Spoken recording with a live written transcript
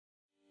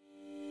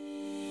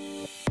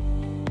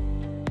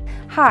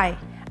Hi,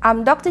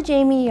 I'm Dr.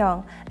 Jaime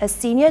Yong, a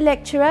Senior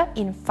Lecturer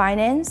in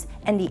Finance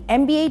and the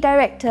MBA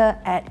Director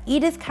at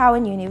Edith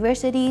Cowan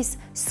University's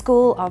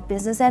School of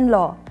Business and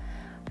Law.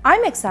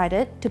 I'm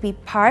excited to be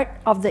part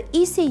of the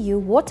ECU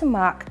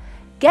Watermark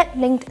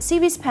GetLINKED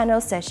series panel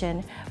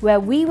session where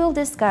we will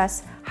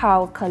discuss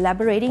how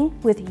collaborating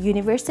with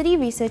university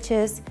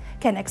researchers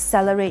can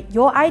accelerate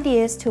your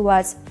ideas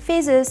towards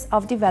phases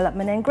of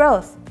development and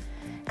growth.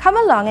 Come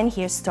along and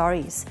hear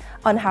stories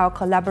on how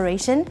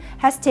collaboration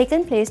has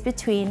taken place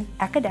between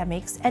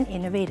academics and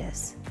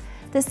innovators.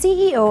 The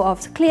CEO of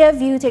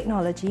Clearvue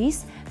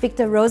Technologies,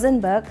 Dr.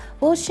 Rosenberg,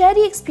 will share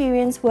the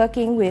experience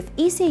working with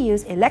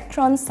ECU's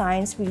Electron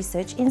Science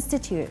Research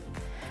Institute.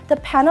 The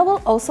panel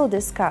will also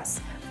discuss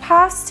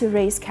paths to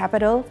raise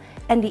capital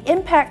and the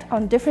impact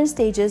on different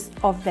stages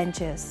of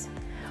ventures.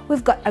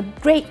 We've got a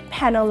great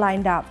panel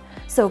lined up,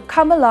 so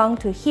come along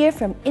to hear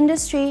from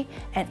industry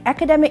and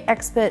academic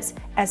experts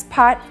as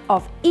part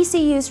of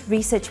ECU's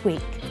Research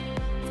Week.